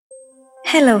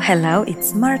Hello,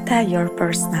 it's Marta, your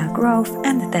personal growth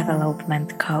and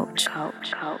development coach.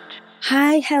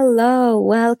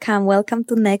 Welcome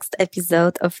to next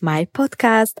episode of my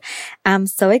podcast. I'm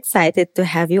so excited to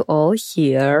have you all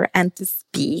here and to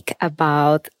speak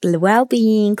about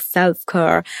well-being,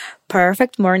 self-care,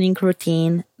 perfect morning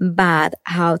routine, but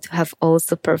how to have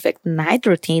also perfect night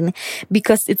routine,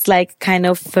 because it's like kind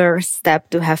of first step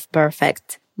to have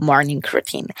perfect morning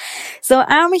routine. So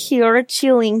I'm here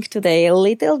chilling today a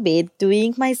little bit,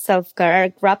 doing my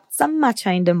self-care, grabbed some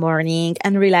matcha in the morning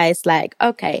and realized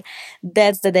okay,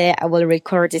 that's the day I will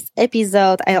record this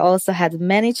episode. I also had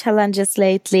many challenges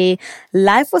lately.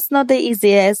 Life was not the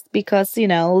easiest because,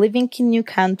 living in new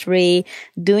country,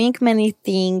 doing many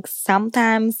things.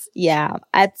 Sometimes,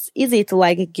 it's easy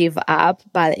to give up,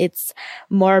 but it's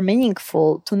more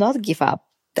meaningful to not give up.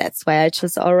 That's why I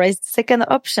chose always the second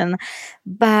option.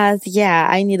 But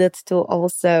I needed to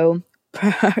also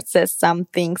process some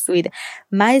things with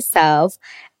myself.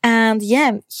 And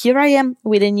here I am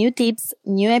with a new tips,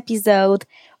 new episode,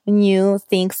 new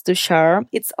things to share.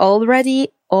 It's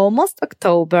already almost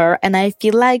October, and I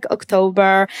feel like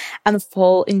October and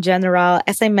fall in general,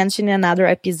 as I mentioned in another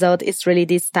episode, is really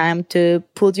this time to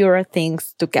put your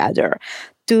things together,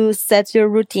 to set your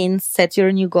routine, set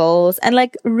your new goals, and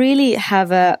really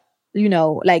have a,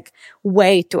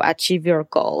 way to achieve your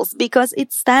goals, because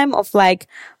it's time of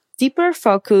deeper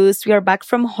focus. We are back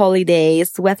from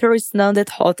holidays. Weather is not that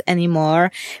hot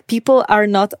anymore. People are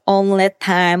not on let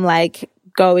time,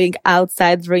 going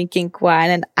outside, drinking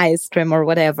wine and ice cream or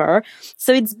whatever.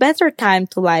 So it's better time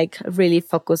to really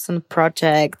focus on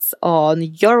projects, on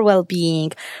your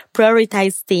well-being,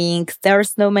 prioritize things.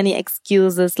 There's no many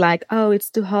excuses oh, it's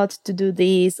too hot to do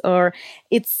this, or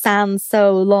it's sun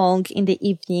so long in the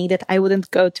evening that I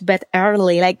wouldn't go to bed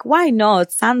early. Why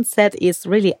not? Sunset is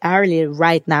really early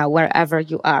right now, wherever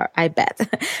you are, I bet.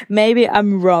 Maybe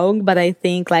I'm wrong, but I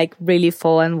think really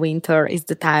fall and winter is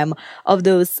the time of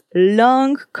those long,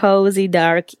 cozy,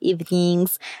 dark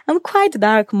evenings and quite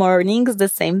dark mornings at the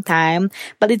same time,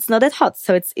 but it's not that hot,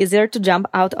 so it's easier to jump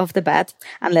out of the bed,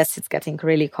 unless it's getting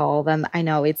really cold, and I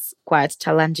know it's quite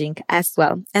challenging as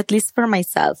well, at least for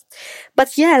myself.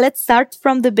 But let's start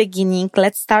from the beginning.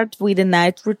 Let's start with the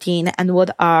night routine and what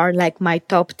are my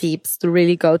top tips to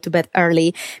really go to bed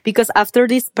early, because after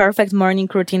this perfect morning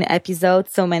routine episode,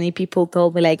 so many people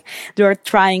told me they are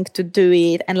trying to do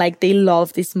it and they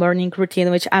love this morning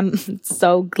routine, which I'm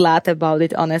so glad about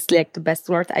it, honestly, the best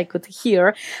word I could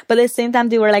hear. But at the same time,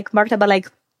 they were Marta, but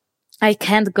I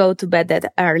can't go to bed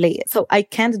that early. So I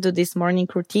can't do this morning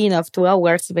routine of 2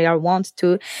 hours if I want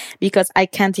to, because I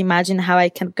can't imagine how I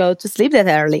can go to sleep that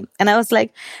early. And I was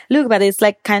look, but it's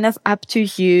kind of up to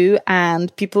you.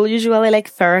 And people usually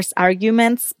first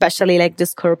argument, especially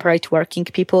this corporate working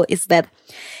people, is that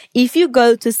if you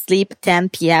go to sleep 10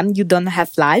 p.m., you don't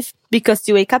have life because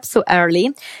you wake up so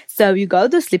early. So you go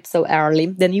to sleep so early,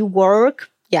 then you work,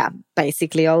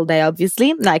 basically all day,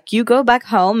 obviously. You go back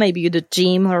home, maybe you do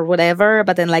gym or whatever,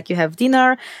 but then you have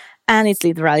dinner and it's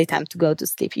literally time to go to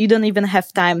sleep. You don't even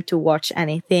have time to watch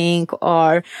anything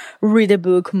or read a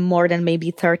book more than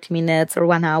maybe 30 minutes or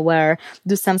 1 hour,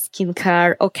 do some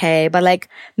skincare. Okay. But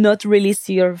not really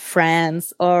see your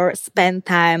friends or spend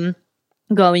time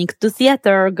going to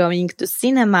theater, going to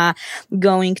cinema,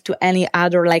 going to any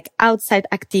other outside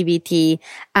activity,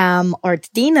 or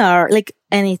dinner,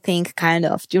 anything kind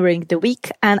of during the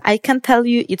week. And I can tell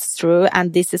you it's true.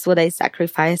 And this is what I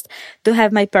sacrificed to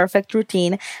have my perfect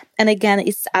routine. And again,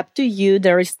 it's up to you.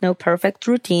 There is no perfect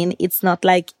routine. It's not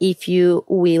if you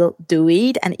will do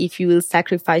it and if you will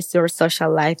sacrifice your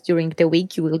social life during the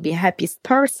week, you will be happiest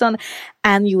person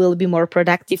and you will be more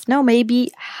productive. No,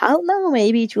 maybe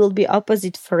it will be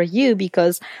opposite for you,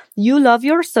 because you love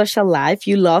your social life.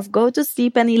 You love go to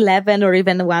sleep at 11 or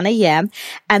even 1 a.m.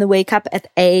 and wake up at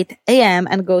 8 a.m.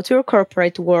 and go to your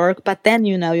corporate work. But then,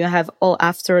 you have all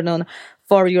afternoon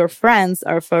for your friends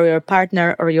or for your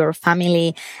partner or your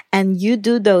family, and you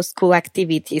do those cool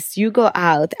activities. You go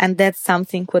out, and that's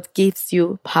something what gives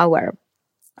you power.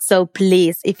 So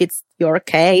please, if it's your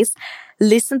case,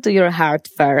 listen to your heart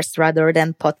first rather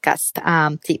than podcast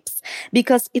tips,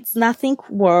 because it's nothing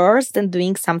worse than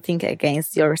doing something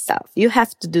against yourself. You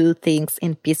have to do things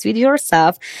in peace with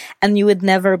yourself, and you would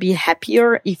never be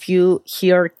happier if you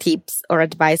hear tips or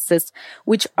advices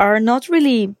which are not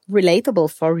really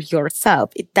relatable for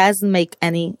yourself. It doesn't make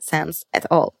any sense at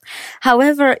all.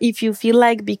 However, if you feel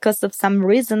because of some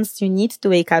reasons you need to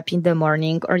wake up in the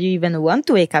morning, or you even want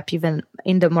to wake up even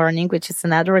in the morning, which is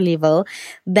another level,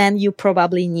 then you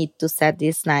probably need to set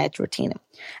this night routine.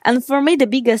 And for me, the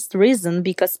biggest reason,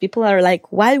 because people are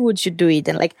why would you do it?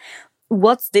 And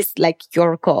what's this like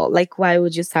your goal? Like, why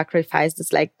would you sacrifice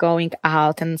this, like going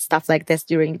out and stuff like this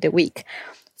during the week?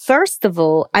 First of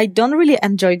all, I don't really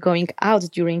enjoy going out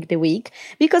during the week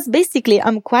because basically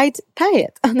I'm quite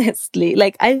tired, honestly.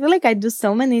 Like I feel like I do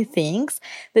so many things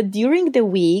that during the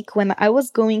week when I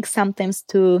was going sometimes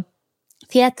to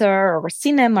theater or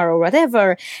cinema or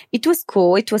whatever, it was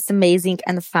cool. It was amazing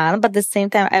and fun. But at the same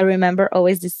time, I remember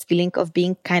always this feeling of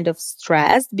being kind of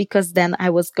stressed because then I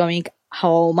was going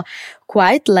home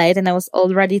quite late and I was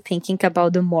already thinking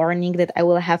about the morning that I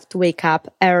will have to wake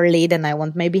up early. Then I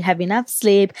won't maybe have enough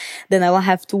sleep. Then I will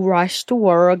have to rush to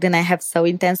work. Then I have so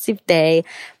intensive day.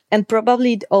 And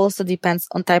probably it also depends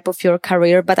on type of your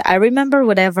career. But I remember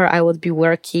whatever I would be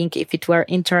working, if it were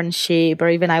internship or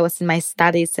even I was in my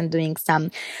studies and doing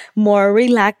some more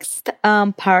relaxed,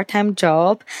 part-time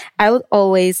job, I would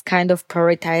always kind of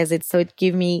prioritize it. So it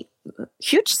gave me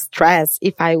huge stress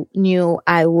if I knew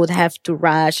I would have to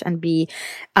rush and be,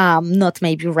 not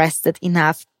maybe rested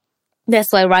enough.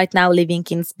 That's why right now living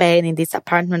in Spain in this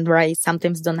apartment where I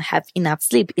sometimes don't have enough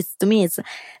sleep, to me, it's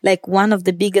like one of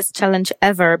the biggest challenge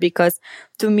ever because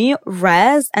to me,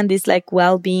 rest and this like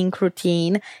well-being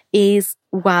routine is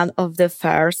one of the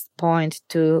first point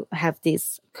to have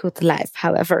this good life,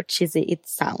 however cheesy it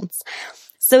sounds.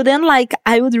 So then like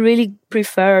I would really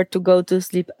prefer to go to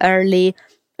sleep early.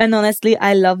 And honestly,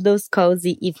 I love those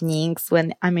cozy evenings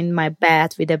when I'm in my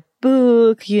bed with a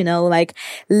book, like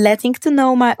letting to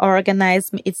know my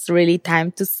organism. It's really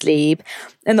time to sleep.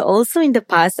 And also in the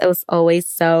past, I was always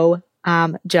so,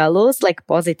 jealous, like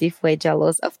positive way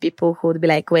jealous of people who would be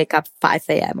like, wake up 5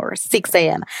 a.m. or 6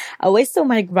 a.m. I always saw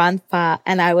my grandpa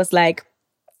and I was like,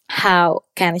 how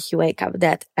can he wake up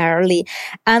that early?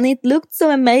 And it looked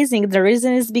so amazing. The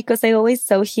reason is because I always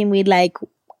saw him with like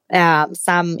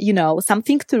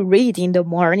something to read in the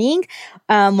morning,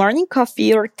 morning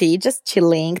coffee or tea, just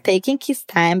chilling, taking his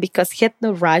time because he had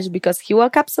no rush because he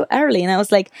woke up so early. And I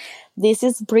was like, this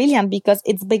is brilliant because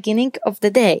it's beginning of the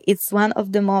day. It's one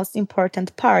of the most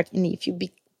important part. And if you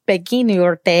begin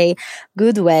your day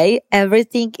good way,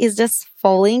 everything is just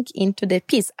falling into the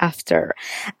peace after.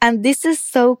 And this is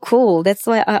so cool. That's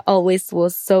why I always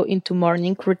was so into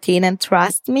morning routine. And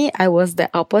trust me, I was the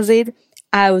opposite.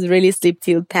 I would really sleep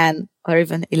till 10 or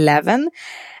even 11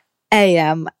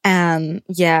 a.m. And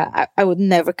yeah, I would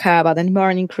never care about any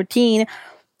morning routine.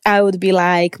 I would be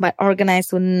like, my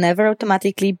organized would never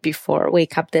automatically before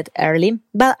wake up that early.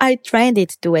 But I trained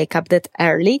it to wake up that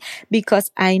early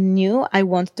because I knew I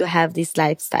wanted to have this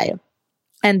lifestyle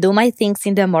and do my things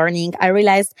in the morning. I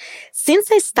realized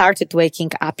since I started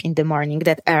waking up in the morning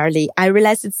that early, I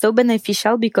realized it's so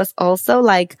beneficial because also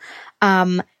like,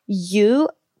 you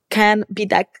can be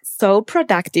like so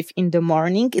productive in the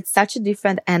morning. It's such a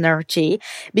different energy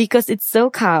because it's so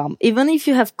calm. Even if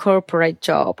you have corporate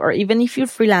job or even if you're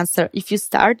freelancer, if you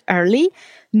start early,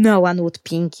 no one would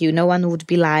ping you. No one would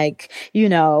be like,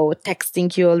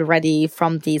 texting you already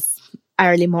from this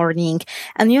early morning.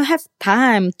 And you have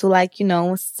time to like,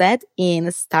 set in,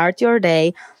 start your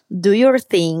day, do your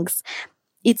things.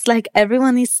 It's like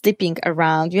everyone is sleeping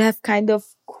around. You have kind of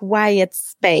quiet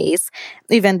space,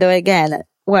 even though again,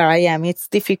 where I am, it's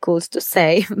difficult to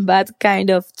say, but kind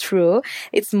of true.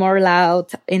 It's more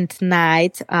loud in the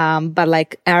night, but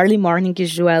like early morning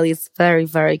usually is very,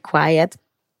 very quiet.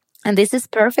 And this is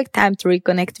perfect time to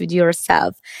reconnect with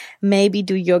yourself. Maybe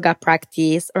do yoga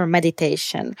practice or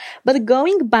meditation. But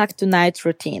going back to night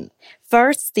routine,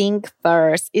 first thing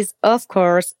first is, of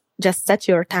course, just set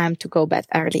your time to go bed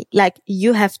early. Like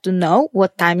you have to know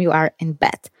what time you are in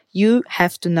bed. You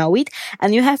have to know it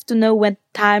and you have to know what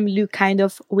time you kind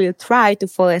of will try to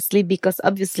fall asleep because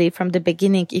obviously from the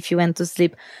beginning, if you went to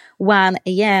sleep 1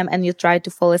 a.m. and you try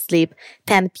to fall asleep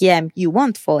 10 p.m., you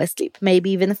won't fall asleep.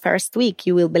 Maybe even the first week,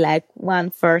 you will be like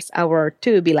first hour or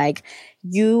two, be like,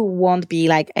 you won't be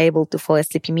like able to fall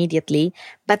asleep immediately,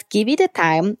 but give it a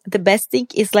time. The best thing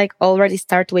is like already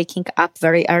start waking up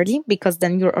very early because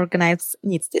then your organism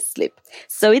needs this sleep.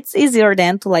 So it's easier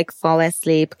then to like fall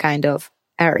asleep kind of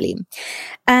early.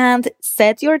 And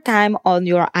set your time on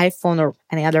your iPhone or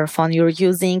any other phone you're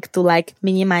using to like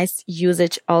minimize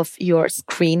usage of your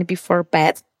screen before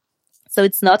bed. So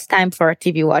it's not time for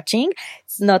TV watching.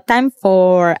 It's not time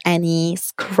for any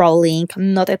scrolling,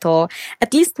 not at all.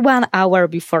 At least 1 hour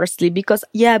before sleep because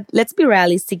let's be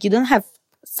realistic. You don't have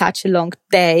such a long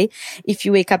day if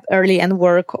you wake up early and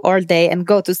work all day and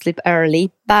go to sleep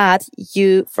early, but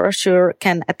you for sure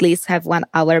can at least have 1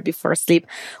 hour before sleep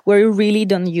where you really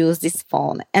don't use this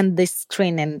phone and this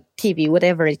screen and TV,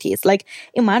 whatever it is. Like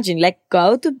imagine, like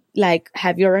go to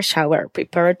have your shower,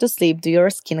 prepare to sleep, do your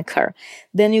skincare.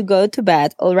 Then you go to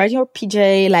bed, already your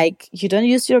PJ, like you don't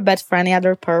use your bed for any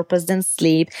other purpose than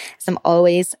sleep. So I'm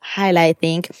always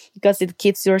highlighting because it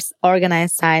keeps your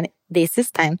organized sign. This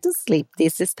is time to sleep.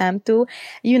 This is time to,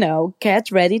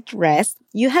 get ready to rest.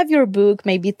 You have your book,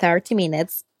 maybe 30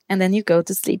 minutes, and then you go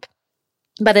to sleep.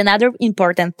 But another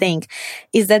important thing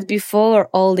is that before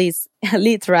all this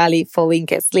literally falling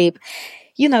asleep,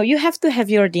 you have to have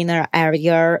your dinner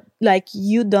earlier. Like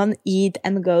you don't eat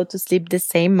and go to sleep the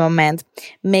same moment.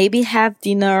 Maybe have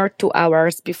dinner 2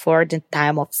 hours before the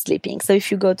time of sleeping. So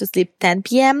if you go to sleep 10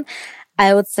 p.m.,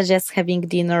 I would suggest having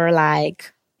dinner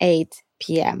like 8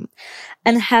 p.m.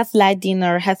 and have light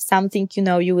dinner, have something,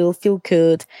 you will feel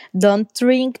good. Don't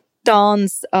drink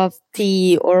tons of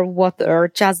tea or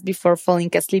water just before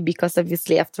falling asleep because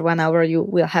obviously after 1 hour you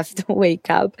will have to wake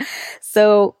up.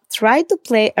 So try to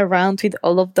play around with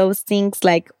all of those things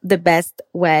like the best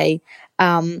way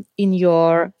in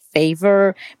your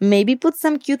favor. Maybe put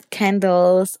some cute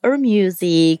candles or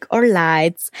music or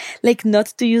lights, like not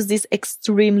to use this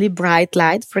extremely bright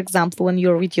light. For example, when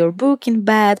you're with your book in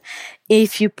bed,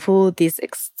 if you put this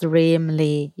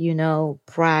extremely,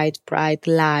 bright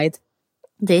light,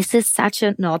 this is such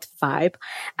a not vibe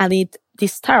and it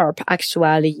disturb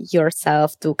actually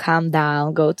yourself to calm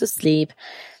down, go to sleep.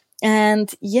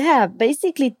 And yeah,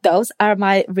 basically those are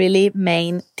my really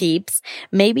main tips.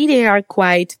 Maybe they are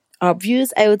quite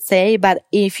obvious, I would say, but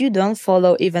if you don't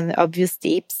follow even obvious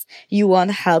tips, you won't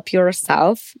help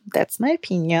yourself. That's my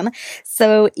opinion.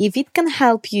 So if it can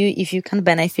help you, if you can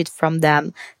benefit from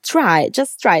them,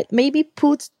 just try. Maybe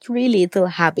put 3 little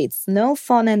habits. No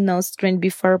phone and no screen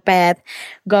before bed.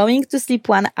 Going to sleep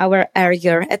 1 hour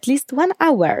earlier, at least 1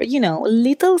 hour,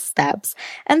 little steps.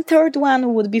 And third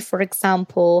one would be, for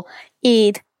example,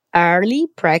 eat early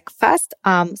breakfast,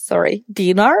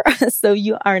 dinner. So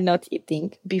you are not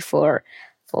eating before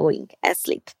falling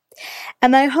asleep.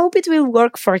 And I hope it will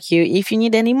work for you. If you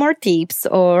need any more tips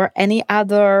or any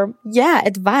other,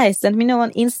 advice, let me know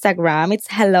on Instagram. It's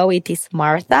hello, it is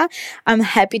Martha. I'm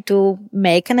happy to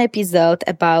make an episode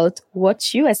about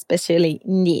what you especially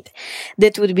need.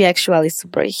 That would be actually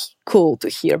super cool to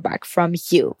hear back from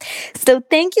you. So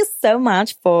thank you so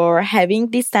much for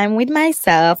having this time with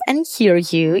myself and hear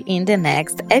you in the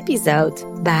next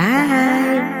episode.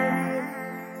 Bye.